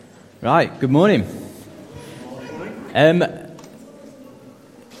Right, good morning. A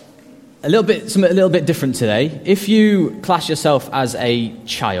little bit different today. If you class yourself as a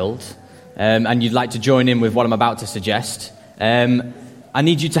child and you'd like to join in with what I'm about to suggest, I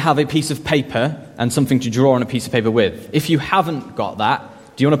need you to have a piece of paper and something to draw on a piece of paper with. If you haven't got that,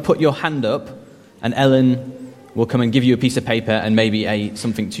 do you want to put your hand up and Ellen will come and give you a piece of paper and maybe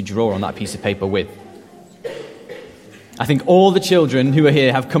something to draw on that piece of paper with? I think all the children who are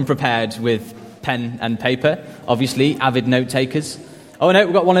here have come prepared with pen and paper, obviously, avid note takers. Oh no,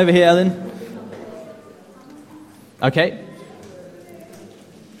 we've got one over here, Ellen. Okay.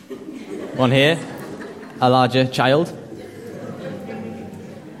 One here, a larger child.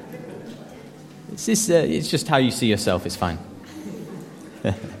 It's just how you see yourself, it's fine.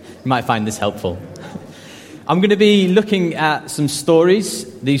 You might find this helpful. I'm going to be looking at some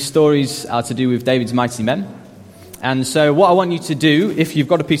stories. These stories are to do with David's mighty men. And so what I want you to do, if you've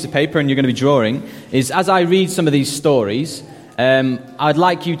got a piece of paper and you're going to be drawing, is as I read some of these stories, I'd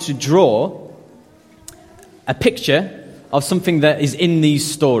like you to draw a picture of something that is in these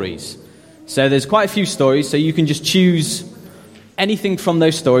stories. So there's quite a few stories, so you can just choose anything from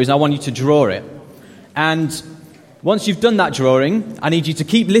those stories. I want you to draw it. And once you've done that drawing, I need you to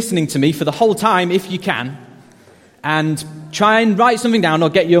keep listening to me for the whole time, if you can, and try and write something down, or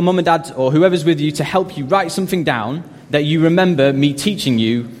get your mum and dad or whoever's with you to help you write something down that you remember me teaching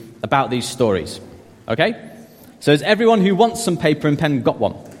you about these stories. Okay? So has everyone who wants some paper and pen got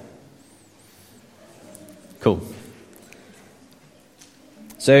one? Cool.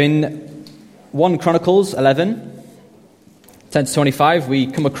 So in 1 Chronicles 11, 10 to 25, we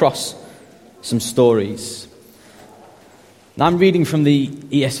come across some stories. Now I'm reading from the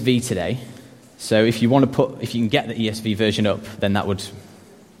ESV today. So if you can get the ESV version up, then that would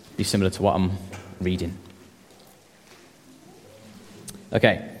be similar to what I'm reading.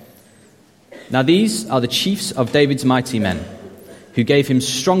 Okay. Now these are the chiefs of David's mighty men, who gave him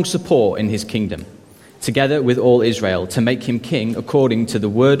strong support in his kingdom, together with all Israel, to make him king according to the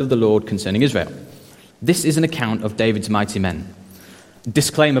word of the Lord concerning Israel. This is an account of David's mighty men.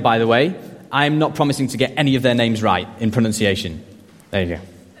 Disclaimer, by the way, I'm not promising to get any of their names right in pronunciation. There you go.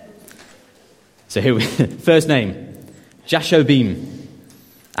 So here we first name, Jashobeam,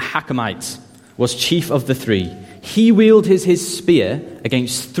 a Hakamite, was chief of the three. He wielded his spear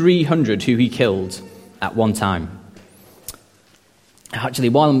against 300 who he killed at one time. Actually,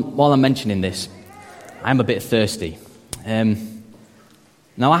 while I'm mentioning this, I'm a bit thirsty.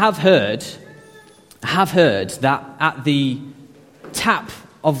 Now I have heard that at the tap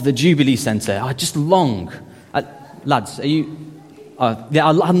of the Jubilee Centre, I just long, lads, are you?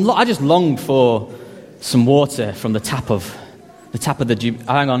 I just longed for some water from the tap of the Jubilee.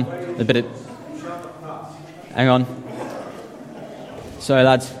 Hang on, hang on. Sorry,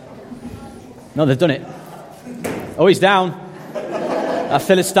 lads. No, they've done it. Oh, he's down. That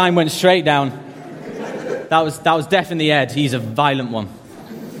Philistine went straight down. That was deaf in the head. He's a violent one.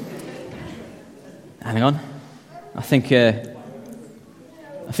 Hang on. I think they're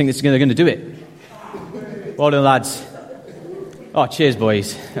going to do it. Well done, lads. Oh, cheers,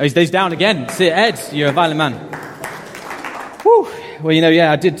 boys. Oh, he's down again. See, Ed, you're a violent man. Whew. Well,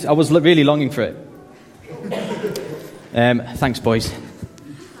 yeah, I was really longing for it. Thanks, boys.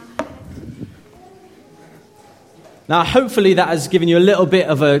 Now, hopefully that has given you a little bit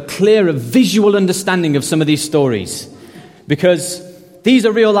of a clearer visual understanding of some of these stories, because these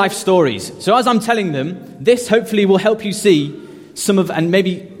are real-life stories. So as I'm telling them, this hopefully will help you see some of, and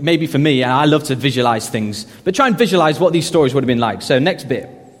maybe for me, I love to visualize things, but try and visualize what these stories would have been like. So next bit.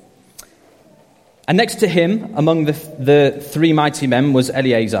 And next to him, among the three mighty men, was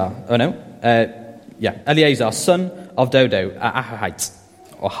Eleazar. Eleazar, son of Dodo,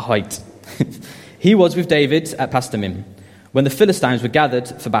 Ahite. He was with David at Pasdammim when the Philistines were gathered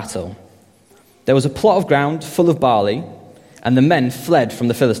for battle. There was a plot of ground full of barley, and the men fled from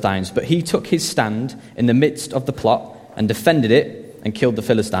the Philistines, but he took his stand in the midst of the plot and defended it and killed the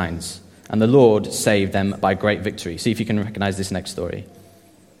Philistines. And the Lord saved them by great victory. See if you can recognize this next story.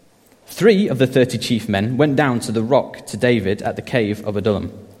 3 of the 30 chief men went down to the rock to David at the cave of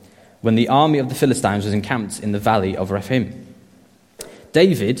Adullam, when the army of the Philistines was encamped in the valley of Rephaim.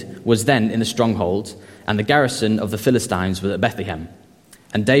 David was then in the stronghold, and the garrison of the Philistines was at Bethlehem.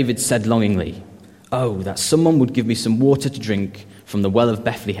 And David said longingly, "Oh, that someone would give me some water to drink from the well of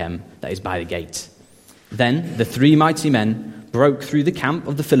Bethlehem that is by the gate." Then the 3 mighty men broke through the camp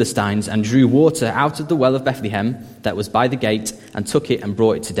of the Philistines and drew water out of the well of Bethlehem that was by the gate and took it and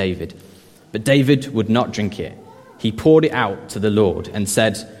brought it to David. But David would not drink it. He poured it out to the Lord and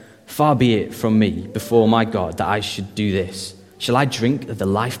said, "Far be it from me before my God that I should do this, Shall I drink of the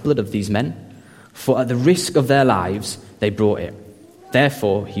lifeblood of these men? For at the risk of their lives they brought it.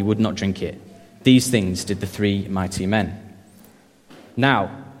 Therefore he would not drink it. These things did the 3 mighty men. Now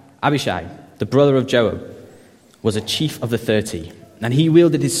Abishai, the brother of Joab, was a chief of the 30, and he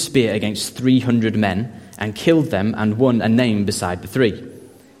wielded his spear against 300 men, and killed them, and won a name beside the 3.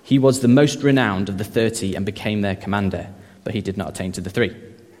 He was the most renowned of the 30, and became their commander, but he did not attain to the 3.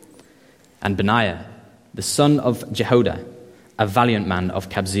 And Benaiah, the son of Jehoiada, a valiant man of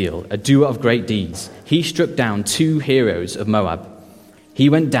Kabzeel, a doer of great deeds, he struck down 2 heroes of Moab. He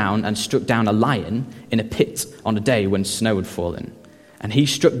went down and struck down a lion in a pit on a day when snow had fallen. And he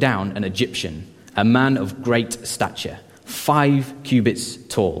struck down an Egyptian, a man of great stature, 5 cubits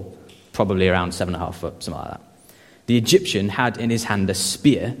tall, probably around 7.5 foot, something like that. The Egyptian had in his hand a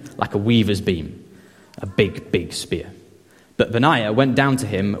spear like a weaver's beam, a big spear. But Benaiah went down to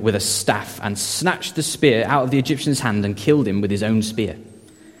him with a staff and snatched the spear out of the Egyptian's hand and killed him with his own spear.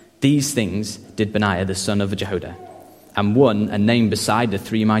 These things did Benaiah the son of Jehoiada, and won a name beside the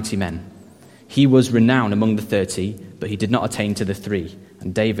 3 mighty men. He was renowned among the 30, but he did not attain to the 3,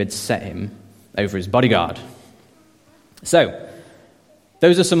 and David set him over his bodyguard. So,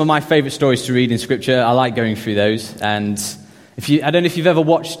 those are some of my favourite stories to read in Scripture. I like going through those. And I don't know if you've ever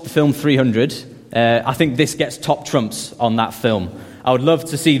watched the film 300. I think this gets top trumps on that film. I would love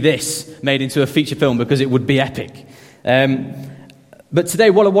to see this made into a feature film because it would be epic. But today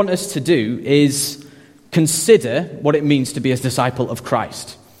what I want us to do is consider what it means to be a disciple of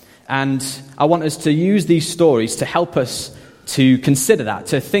Christ. And I want us to use these stories to help us to consider that,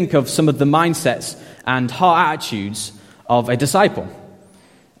 to think of some of the mindsets and heart attitudes of a disciple.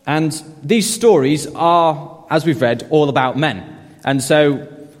 And these stories are, as we've read, all about men. And so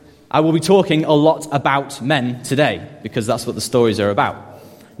I will be talking a lot about men today, because that's what the stories are about.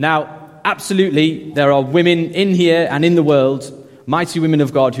 Now, absolutely, there are women in here and in the world, mighty women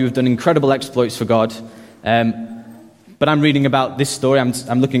of God who have done incredible exploits for God. But I'm reading about this story,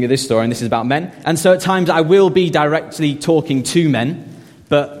 I'm looking at this story, and this is about men. And so at times I will be directly talking to men,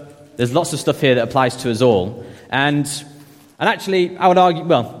 but there's lots of stuff here that applies to us all. And actually, I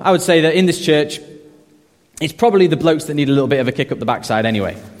would say that in this church, it's probably the blokes that need a little bit of a kick up the backside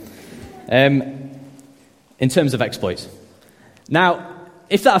anyway, in terms of exploits. Now,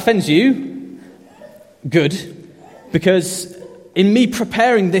 if that offends you, good, because in me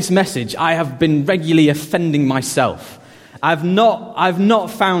preparing this message, I have been regularly offending myself. I've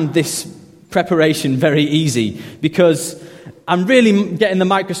not found this preparation very easy, because I'm really getting the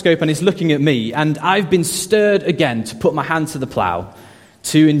microscope and it's looking at me, and I've been stirred again to put my hand to the plough,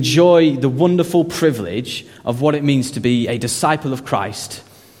 to enjoy the wonderful privilege of what it means to be a disciple of Christ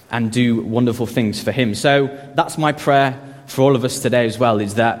and do wonderful things for him. So that's my prayer for all of us today as well,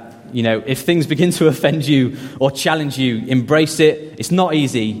 is that, if things begin to offend you or challenge you, embrace it. It's not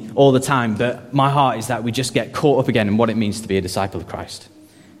easy all the time, but my heart is that we just get caught up again in what it means to be a disciple of Christ.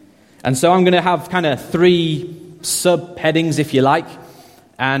 And so I'm going to have kind of 3 subheadings, if you like,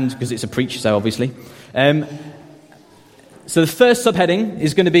 and because it's a preach, so obviously. So the first subheading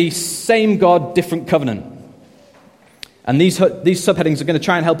is going to be Same God, Different Covenant. And these subheadings are going to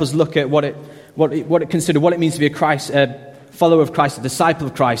try and help us look at what it means to be a follower of Christ, a disciple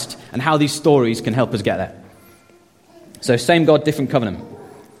of Christ, and how these stories can help us get there. So, same God, different covenant.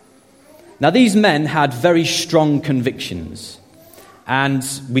 Now, these men had very strong convictions, and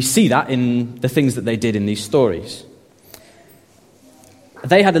we see that in the things that they did in these stories.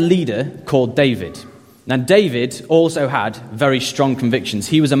 They had a leader called David. Now, David also had very strong convictions.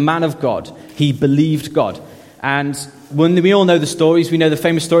 He was a man of God. He believed God. And when we all know the stories, we know the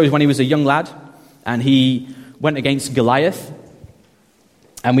famous stories when he was a young lad, and he went against Goliath,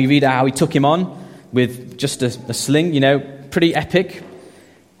 and we read how he took him on with just a sling, pretty epic.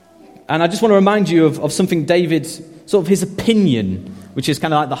 And I just want to remind you of something David's, sort of his opinion, which is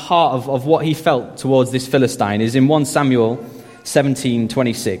kind of like the heart of what he felt towards this Philistine, is in 1 Samuel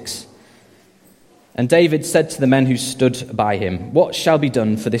 17:26. And David said to the men who stood by him, "What shall be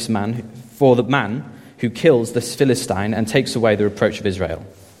done for the man who kills this Philistine and takes away the reproach of Israel?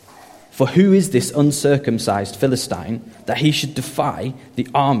 For who is this uncircumcised Philistine that he should defy the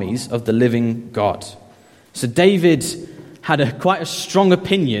armies of the living God?" So David had quite a strong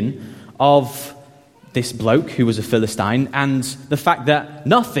opinion of this bloke who was a Philistine, and the fact that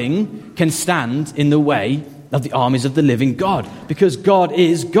nothing can stand in the way of the armies of the living God, because God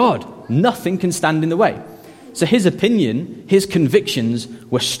is God. Nothing can stand in the way. So his opinion, his convictions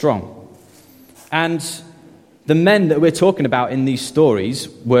were strong. And the men that we're talking about in these stories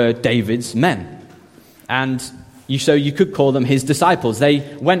were David's men. And so you could call them his disciples. They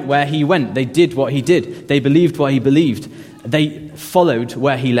went where he went. They did what he did. They believed what he believed. They followed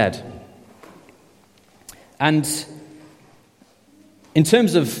where he led. And in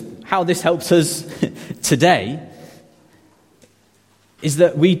terms of how this helps us today, is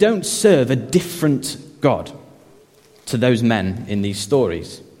that we don't serve a different God to those men in these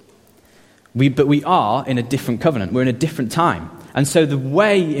stories. But we are in a different covenant. We're in a different time. And so the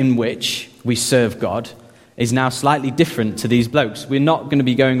way in which we serve God is now slightly different to these blokes. We're not going to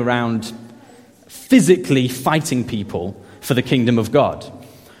be going around physically fighting people for the kingdom of God.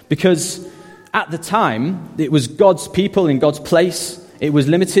 Because at the time, it was God's people in God's place. It was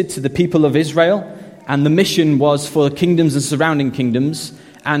limited to the people of Israel. And the mission was for kingdoms and surrounding kingdoms.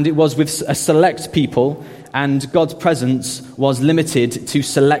 And it was with a select people. And God's presence was limited to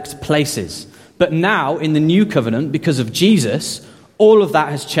select places. But now, in the new covenant, because of Jesus, all of that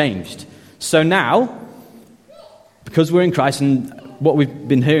has changed. So now, because we're in Christ, and what we've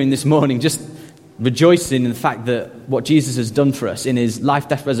been hearing this morning, just rejoicing in the fact that what Jesus has done for us in his life,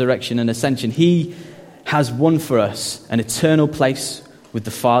 death, resurrection, and ascension, he has won for us an eternal place with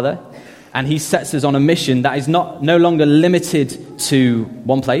the Father. And he sets us on a mission that is no longer limited to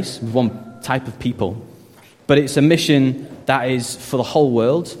one place, with one type of people. But it's a mission that is for the whole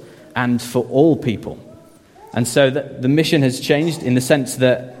world and for all people. And so the mission has changed in the sense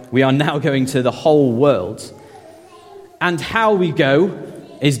that we are now going to the whole world. And how we go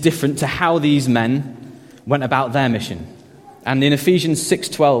is different to how these men went about their mission. And in Ephesians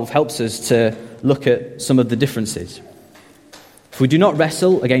 6:12 helps us to look at some of the differences. For we do not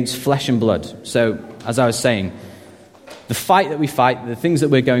wrestle against flesh and blood. So, as I was saying, the fight that we fight, the things that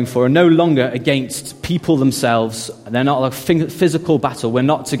we're going for, are no longer against people themselves. They're not like a physical battle. We're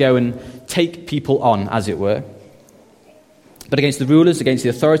not to go and take people on, as it were. But against the rulers, against the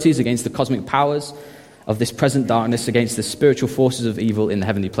authorities, against the cosmic powers of this present darkness, against the spiritual forces of evil in the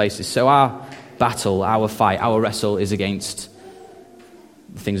heavenly places. So our battle, our fight, our wrestle is against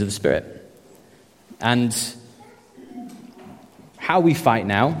the things of the Spirit. And how we fight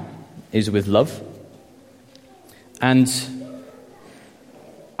now is with love. And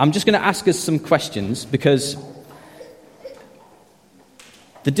I'm just going to ask us some questions, because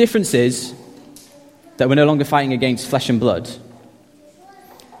the difference is that we're no longer fighting against flesh and blood.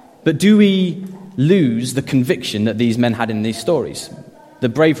 But do we lose the conviction that these men had in these stories? The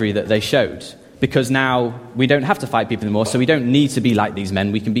bravery that they showed? Because now we don't have to fight people anymore, so we don't need to be like these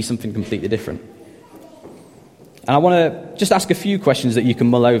men. We can be something completely different. And I want to just ask a few questions that you can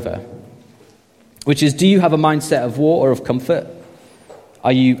mull over. Which is, do you have a mindset of war or of comfort?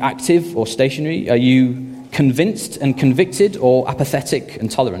 Are you active or stationary? Are you convinced and convicted, or apathetic and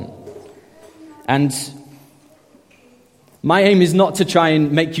tolerant? And my aim is not to try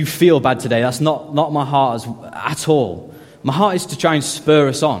and make you feel bad today. That's not my heart at all. My heart is to try and spur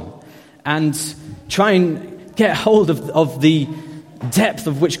us on and try and get hold of the depth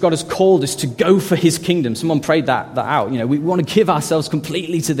of which God has called us to go for his kingdom. Someone prayed that out. You know, we want to give ourselves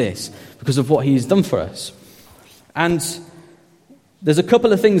completely to this because of what he has done for us. And there's a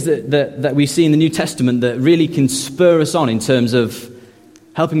couple of things that we see in the New Testament that really can spur us on in terms of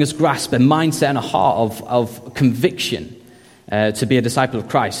helping us grasp a mindset and a heart of conviction to be a disciple of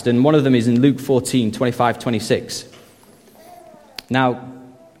Christ. And one of them is in Luke 14:25-26. Now,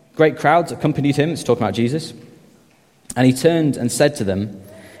 great crowds accompanied him. It's talking about Jesus. And he turned and said to them,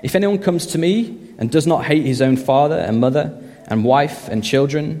 "If anyone comes to me and does not hate his own father and mother and wife and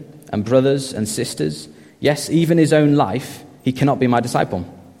children and brothers and sisters, yes, even his own life, he cannot be my disciple.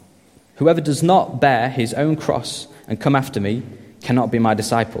 Whoever does not bear his own cross and come after me cannot be my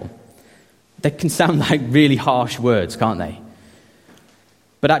disciple." They can sound like really harsh words, can't they?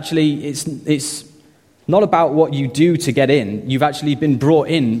 But actually, it's not about what you do to get in. You've actually been brought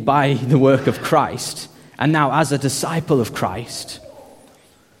in by the work of Christ. And now, as a disciple of Christ,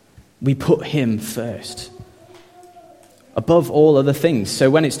 we put him first, above all other things. So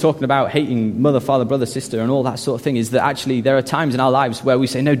when it's talking about hating mother, father, brother, sister, and all that sort of thing, is that actually there are times in our lives where we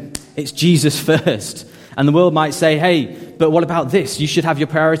say, no, it's Jesus first. And the world might say, hey, but what about this? You should have your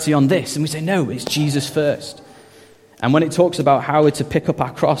priority on this. And we say, no, it's Jesus first. And when it talks about how we're to pick up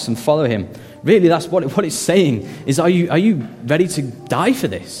our cross and follow him, really that's what it's saying is, are you ready to die for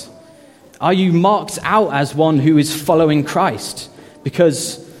this? Are you marked out as one who is following Christ?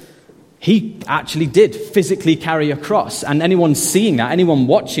 Because he actually did physically carry a cross. And anyone seeing that, anyone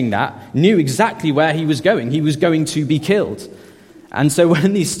watching that, knew exactly where he was going. He was going to be killed. And so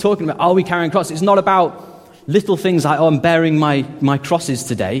when he's talking about, are we carrying a cross? It's not about little things like, oh, I'm bearing my crosses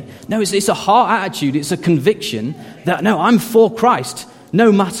today. No, it's a heart attitude. It's a conviction that, no, I'm for Christ,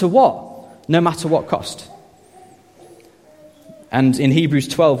 no matter what cost. And in Hebrews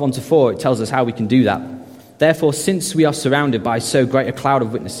 12:1-4, it tells us how we can do that. Therefore, since we are surrounded by so great a cloud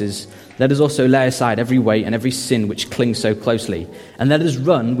of witnesses, let us also lay aside every weight and every sin which clings so closely, and let us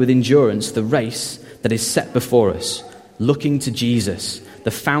run with endurance the race that is set before us, looking to Jesus, the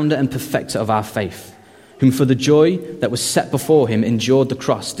founder and perfecter of our faith, whom for the joy that was set before him endured the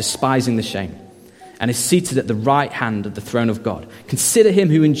cross, despising the shame, and is seated at the right hand of the throne of God. Consider him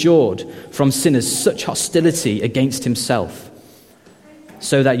who endured from sinners such hostility against himself,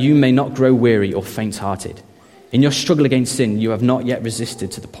 so that you may not grow weary or faint-hearted. In your struggle against sin, you have not yet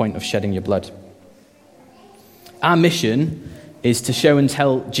resisted to the point of shedding your blood. Our mission is to show and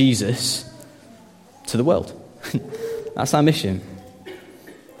tell Jesus to the world. That's our mission.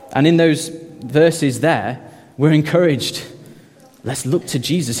 And in those verses there, we're encouraged. Let's look to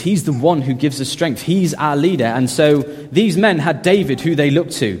Jesus. He's the one who gives us strength. He's our leader. And so these men had David, who they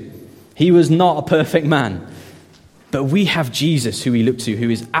looked to. He was not a perfect man. But we have Jesus, who we look to, who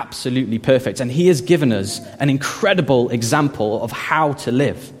is absolutely perfect. And he has given us an incredible example of how to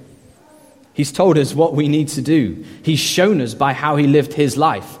live. He's told us what we need to do. He's shown us by how he lived his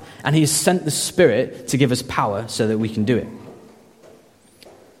life. And he has sent the Spirit to give us power so that we can do it.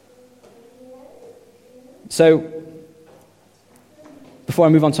 So, before I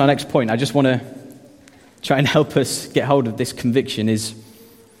move on to our next point, I just want to try and help us get hold of this conviction is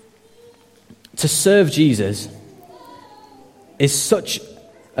to serve Jesus is such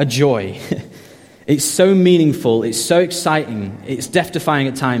a joy. It's so meaningful, it's so exciting, it's death-defying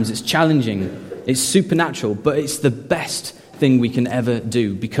at times, it's challenging, it's supernatural, but it's the best thing we can ever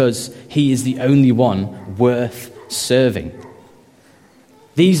do because he is the only one worth serving.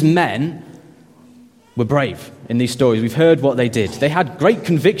 These men were brave in these stories. We've heard what they did. They had great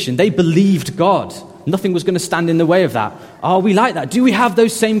conviction. They believed God. Nothing was going to stand in the way of that. Are we like that? Do we have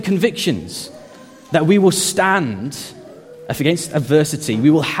those same convictions that we will stand against adversity? We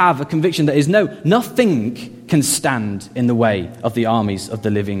will have a conviction that is nothing can stand in the way of the armies of the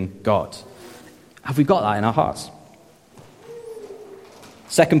living God. Have we got that in our hearts?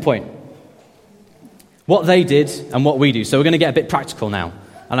 Second point. What they did and what we do. So we're going to get a bit practical now.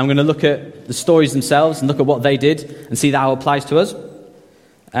 And I'm going to look at the stories themselves and look at what they did and see how it applies to us.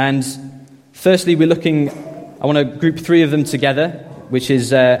 And firstly, I want to group three of them together, which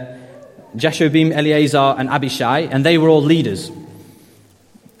is Jeshobim, Eleazar, and Abishai, and they were all leaders.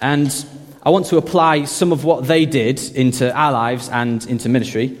 And I want to apply some of what they did into our lives and into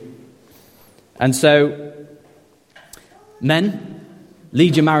ministry. And so, men,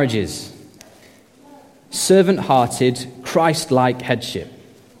 lead your marriages. Servant-hearted, Christ-like headship.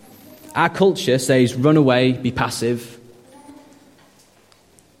 Our culture says, run away, be passive.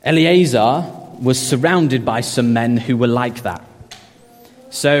 Eleazar was surrounded by some men who were like that.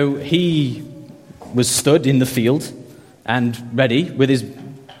 So he was stood in the field and ready with his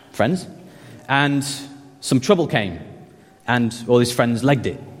friends, and some trouble came, and all his friends legged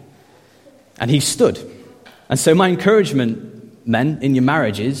it. And he stood. And so my encouragement, men, in your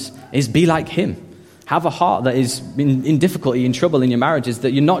marriages, is be like him. Have a heart that is in difficulty, in trouble in your marriages,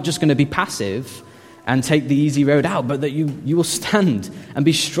 that you're not just going to be passive and take the easy road out, but that you will stand and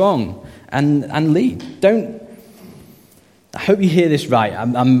be strong and lead. I hope you hear this right.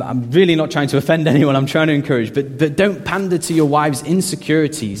 I'm really not trying to offend anyone. I'm trying to encourage. But don't pander to your wife's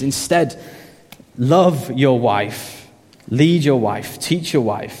insecurities. Instead, love your wife, lead your wife, teach your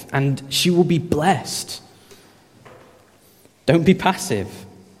wife, and she will be blessed. Don't be passive.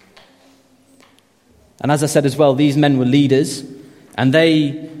 And as I said as well, these men were leaders, and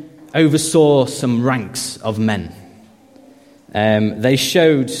they oversaw some ranks of men. They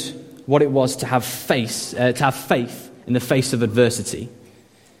showed what it was to have faith in the face of adversity.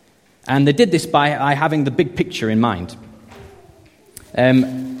 And they did this by having the big picture in mind.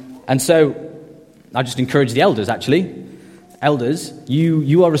 And so I just encourage the elders, actually. Elders,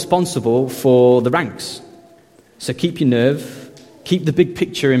 you are responsible for the ranks. So keep your nerve, keep the big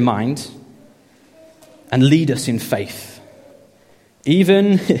picture in mind, and lead us in faith.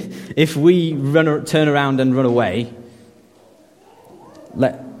 Even if we turn around and run away,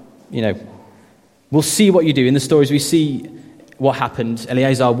 we'll see what you do. In the stories, we see what happened.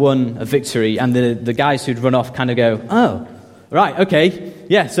 Eleazar won a victory, and the guys who'd run off kind of go, oh, right, okay,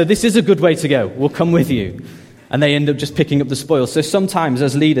 yeah, so this is a good way to go. We'll come with you. And they end up just picking up the spoils. So sometimes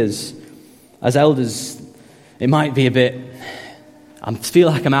as leaders, as elders, it might be a bit, I feel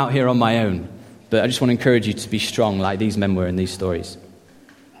like I'm out here on my own. But I just want to encourage you to be strong like these men were in these stories.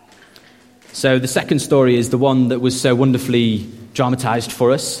 So the second story is the one that was so wonderfully dramatized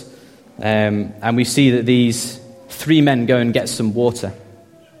for us. And we see that these three men go and get some water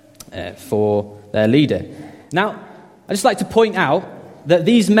for their leader. Now, I'd just like to point out that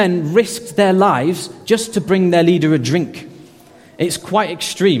these men risked their lives just to bring their leader a drink. It's quite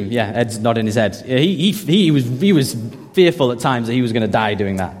extreme. Yeah, Ed's nodding his head. He was fearful at times that he was going to die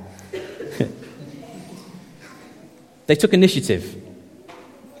doing that. They took initiative.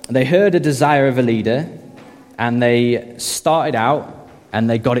 They heard a desire of a leader, and they started out, and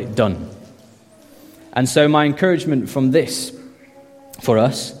they got it done. And so my encouragement from this for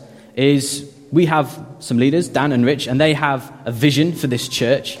us is we have some leaders, Dan and Rich, and they have a vision for this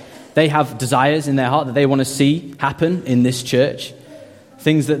church. They have desires in their heart that they want to see happen in this church.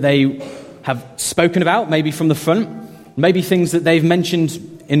 Things that they have spoken about, maybe from the front, maybe things that they've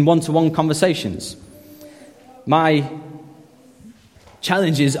mentioned in one-to-one conversations. My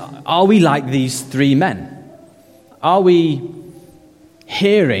challenge is, are we like these three men? Are we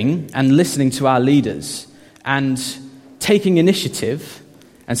hearing and listening to our leaders and taking initiative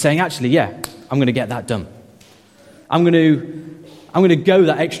and saying, actually, yeah, I'm going to get that done. I'm going to go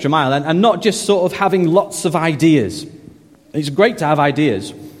that extra mile and not just sort of having lots of ideas. It's great to have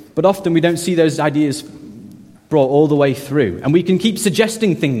ideas, but often we don't see those ideas brought all the way through. And we can keep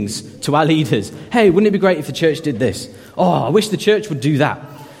suggesting things to our leaders. Hey, wouldn't it be great if the church did this? Oh, I wish the church would do that.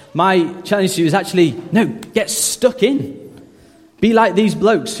 My challenge to you is actually, no, get stuck in. Be like these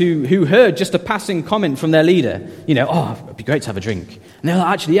blokes who heard just a passing comment from their leader. It'd be great to have a drink. And they're like,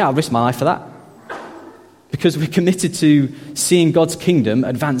 actually, yeah, I'll risk my life for that. Because we're committed to seeing God's kingdom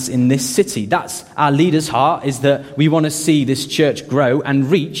advance in this city. That's our leader's heart, is that we want to see this church grow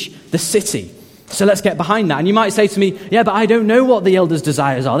and reach the city. So let's get behind that. And you might say to me, yeah, but I don't know what the elders'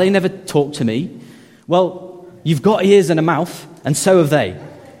 desires are. They never talk to me. Well, you've got ears and a mouth, and so have they.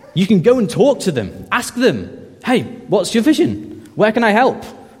 You can go and talk to them. Ask them, hey, what's your vision? Where can I help?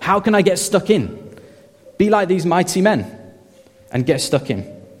 How can I get stuck in? Be like these mighty men and get stuck in.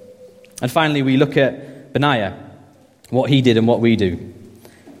 And finally, we look at Benaiah, what he did and what we do.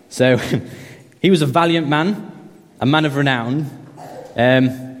 So he was a valiant man, a man of renown,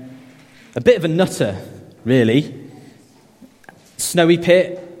 a bit of a nutter, really. Snowy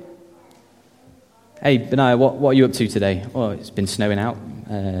pit. Hey, Benaiah, what are you up to today? Oh, it's been snowing out.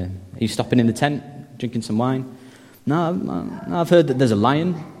 Are you stopping in the tent, drinking some wine? No, I've heard that there's a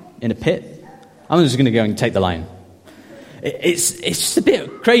lion in a pit. I'm just going to go and take the lion. It's just a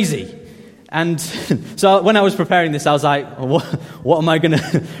bit crazy. And so when I was preparing this, I was like, what am I going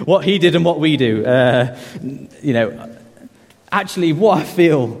to, what he did and what we do? Actually, what I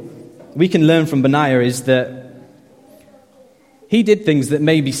feel we can learn from Benaiah is that he did things that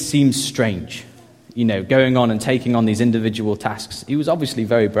maybe seem strange, going on and taking on these individual tasks. He was obviously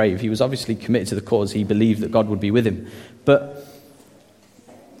very brave. He was obviously committed to the cause. He believed that God would be with him. But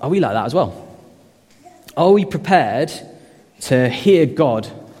are we like that as well? Are we prepared to hear God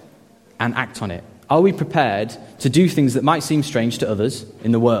and act on it? Are we prepared to do things that might seem strange to others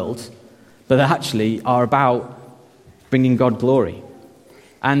in the world, but that actually are about bringing God glory?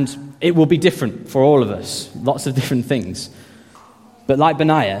 And it will be different for all of us, lots of different things. But like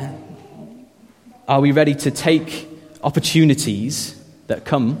Benaiah, are we ready to take opportunities that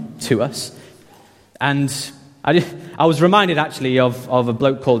come to us? And I was reminded actually of a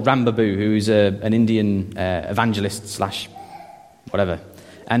bloke called Ram Babu, who's an Indian evangelist / whatever.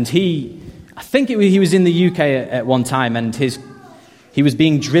 And he was in the UK at one time, and he was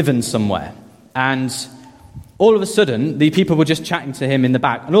being driven somewhere. And all of a sudden, the people were just chatting to him in the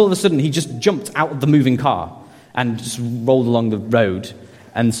back, and all of a sudden, he just jumped out of the moving car and just rolled along the road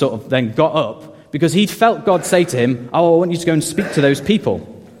and sort of then got up because he felt God say to him, oh, I want you to go and speak to those people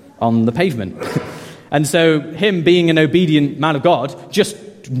on the pavement. And so him, being an obedient man of God, just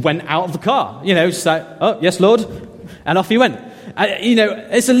went out of the car, just like, oh, yes, Lord, and off he went.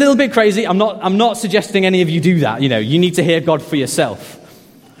 It's a little bit crazy. I'm not suggesting any of you do that. You need to hear God for yourself.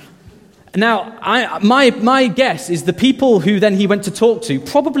 Now, my guess is the people who then he went to talk to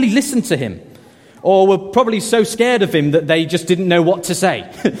probably listened to him, or were probably so scared of him that they just didn't know what to say,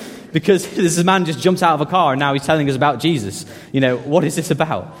 because this man just jumped out of a car and now he's telling us about Jesus. What is this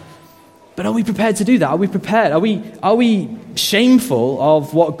about? But are we prepared to do that? Are we prepared? Are we shameful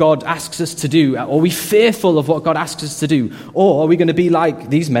of what God asks us to do? Are we fearful of what God asks us to do? Or are we going to be like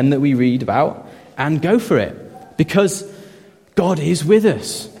these men that we read about and go for it? Because God is with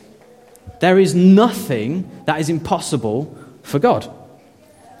us. There is nothing that is impossible for God.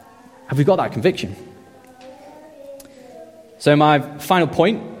 Have we got that conviction? So my final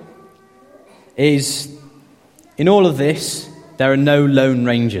point is, in all of this, there are no lone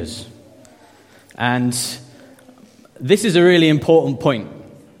rangers. And this is a really important point,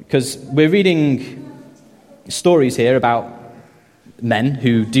 because we're reading stories here about men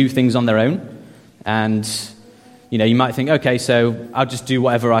who do things on their own, and You might think, okay, so I'll just do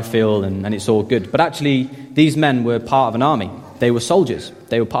whatever I feel and it's all good. But actually, these men were part of an army. They were soldiers.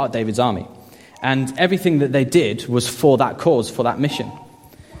 They were part of David's army. And everything that they did was for that cause, for that mission.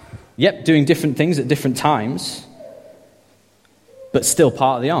 Yep, doing different things at different times, but still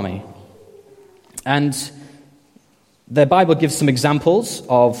part of the army. And the Bible gives some examples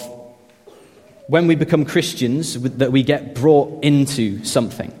of when we become Christians, that we get brought into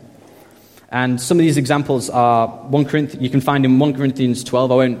something. And some of these examples are you can find in 1 Corinthians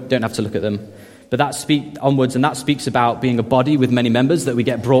 12. Don't have to look at them. But that speaks onwards, and that speaks about being a body with many members that we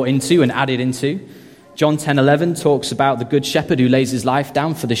get brought into and added into. John 10:11 talks about the good shepherd who lays his life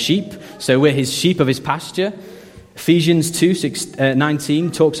down for the sheep. So we're his sheep of his pasture. Ephesians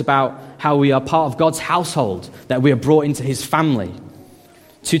 2:19 talks about how we are part of God's household, that we are brought into his family.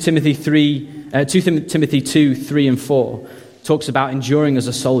 2 Timothy 2 3 and 4 talks about enduring as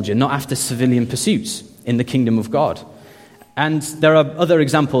a soldier, not after civilian pursuits in the kingdom of God. And there are other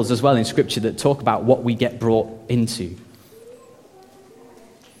examples as well in Scripture that talk about what we get brought into.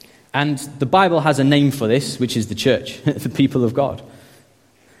 And the Bible has a name for this, which is the church, the people of God.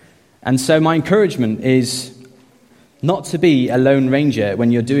 And so my encouragement is not to be a lone ranger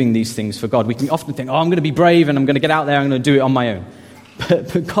when you're doing these things for God. We can often think, I'm going to be brave and I'm going to get out there, I'm going to do it on my own.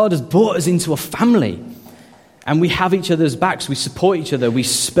 But God has brought us into a family. And we have each other's backs, we support each other, we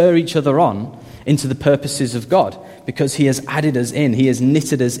spur each other on into the purposes of God, because he has added us in, he has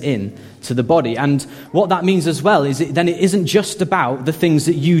knitted us in to the body. And what that means as well is then it isn't just about the things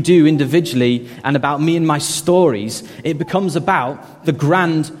that you do individually and about me and my stories. It becomes about the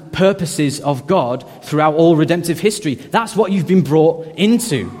grand purposes of God throughout all redemptive history. That's what you've been brought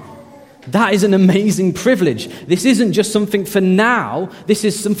into. That is an amazing privilege. This isn't just something for now. This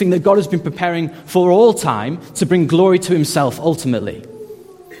is something that God has been preparing for all time to bring glory to himself ultimately.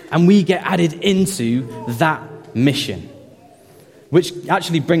 And we get added into that mission, which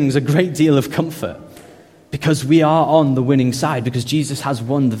actually brings a great deal of comfort, because we are on the winning side, because Jesus has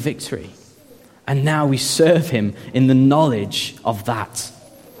won the victory. And now we serve him in the knowledge of that,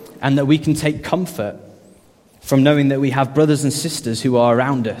 and that we can take comfort from knowing that we have brothers and sisters who are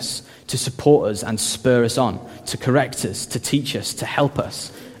around us to support us and spur us on, to correct us, to teach us, to help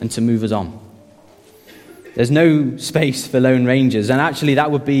us, and to move us on. There's no space for lone rangers, and actually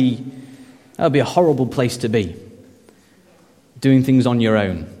that would be a horrible place to be. Doing things on your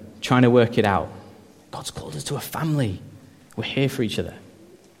own, trying to work it out. God's called us to a family. We're here for each other.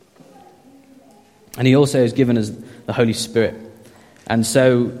 And he also has given us the Holy Spirit. And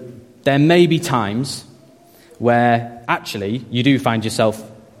so there may be times where actually you do find yourself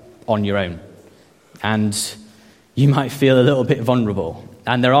on your own. And you might feel a little bit vulnerable.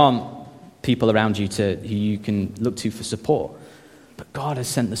 And there aren't people around you who you can look to for support. But God has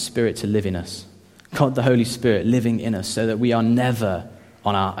sent the Spirit to live in us. God, the Holy Spirit, living in us, so that we are never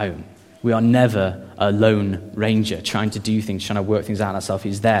on our own. We are never a lone ranger trying to do things, trying to work things out ourselves.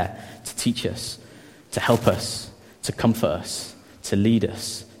 He's there to teach us, to help us, to comfort us, to lead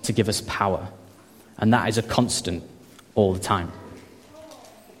us, to give us power. And that is a constant all the time.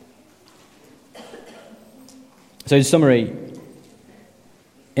 So in summary,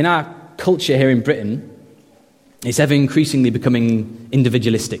 in our culture here in Britain, it's ever increasingly becoming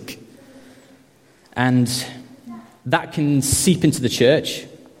individualistic. And that can seep into the church,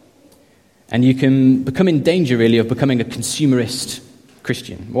 and you can become in danger, really, of becoming a consumerist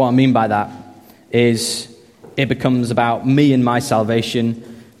Christian. What I mean by that is it becomes about me and my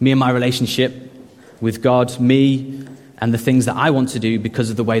salvation, me and my relationship with God, me and the things that I want to do because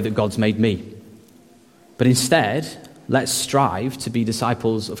of the way that God's made me. But instead, let's strive to be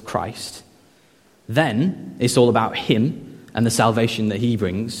disciples of Christ. Then it's all about him and the salvation that he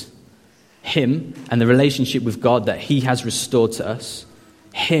brings, him and the relationship with God that he has restored to us,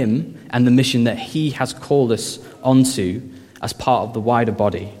 him and the mission that he has called us onto as part of the wider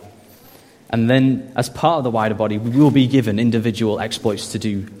body. And then as part of the wider body, we will be given individual exploits to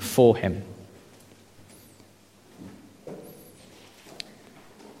do for him.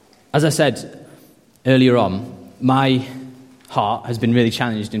 As I said earlier on, my heart has been really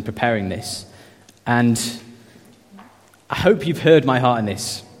challenged in preparing this. And I hope you've heard my heart in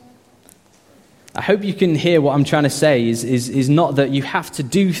this. I hope you can hear what I'm trying to say is not that you have to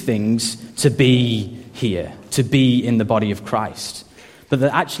do things to be here, to be in the body of Christ, but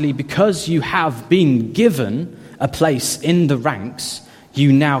that actually because you have been given a place in the ranks,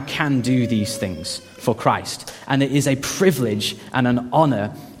 you now can do these things for Christ. And it is a privilege and an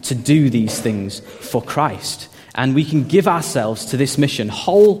honor to do these things for Christ. And we can give ourselves to this mission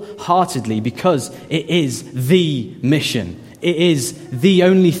wholeheartedly because it is the mission. It is the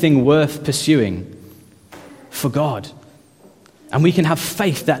only thing worth pursuing. for God. And we can have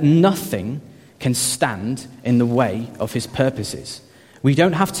faith that nothing can stand in the way of his purposes. We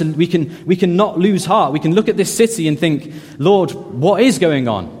don't have to, we can not lose heart. We can look at this city and think, Lord, what is going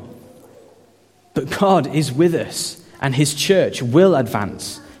on? But God is with us, and his church will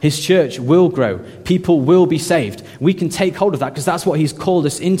advance. His church will grow. People will be saved. We can take hold of that because that's what he's called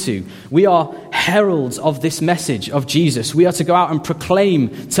us into. We are heralds of this message of Jesus. We are to go out and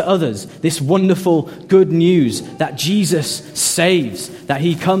proclaim to others this wonderful good news that Jesus saves, that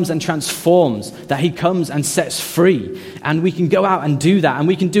he comes and transforms, that he comes and sets free. And we can go out and do that, and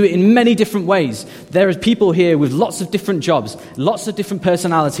we can do it in many different ways. There are people here with lots of different jobs, lots of different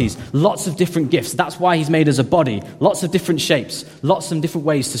personalities, lots of different gifts. That's why he's made us a body, lots of different shapes, lots of different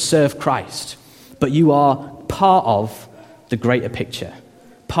ways to serve Christ. But you are part of the greater picture,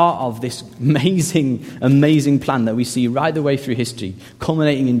 part of this amazing, amazing plan that we see right the way through history,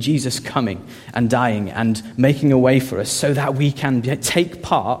 culminating in Jesus coming and dying and making a way for us so that we can take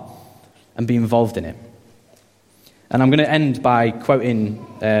part and be involved in it. And I'm going to end by quoting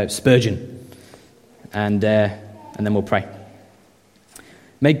Spurgeon, and then we'll pray.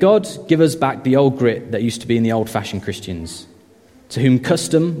 May God give us back the old grit that used to be in the old-fashioned Christians, to whom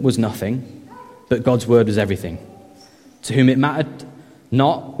custom was nothing, but God's word was everything, to whom it mattered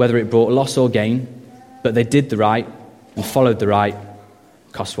not whether it brought loss or gain, but they did the right and followed the right,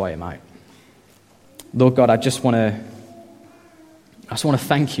 cost what it might. Lord God, I just want to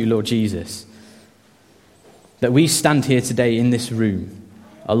thank you, Lord Jesus, that we stand here today in this room,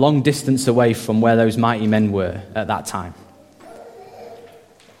 a long distance away from where those mighty men were at that time.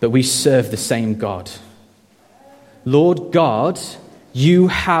 But we serve the same God. Lord God, you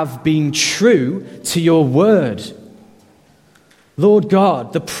have been true to your word. Lord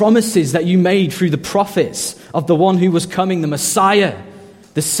God, the promises that you made through the prophets of the one who was coming, the Messiah,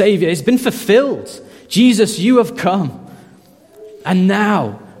 the Savior, has been fulfilled. Jesus, you have come. And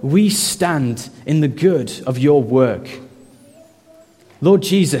now we stand in the good of your work. Lord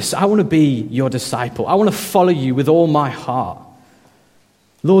Jesus, I want to be your disciple. I want to follow you with all my heart.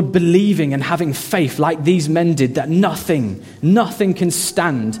 Lord, believing and having faith like these men did that nothing can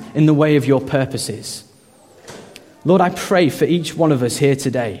stand in the way of your purposes. Lord, I pray for each one of us here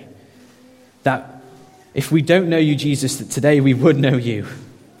today that if we don't know you, Jesus, that today we would know you.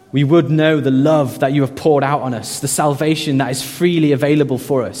 We would know the love that you have poured out on us, the salvation that is freely available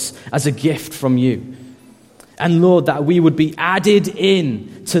for us as a gift from you. And Lord, that we would be added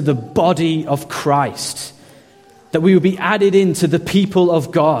in to the body of Christ, that we would be added into the people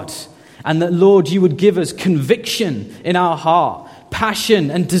of God, and that, Lord, you would give us conviction in our heart, passion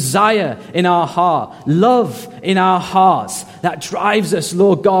and desire in our heart, love in our hearts that drives us,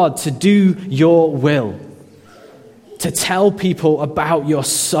 Lord God, to do your will, to tell people about your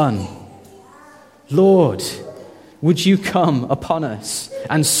Son. Lord, would you come upon us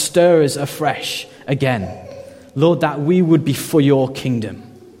and stir us afresh again? Lord, that we would be for your kingdom.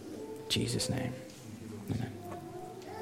 In Jesus' name.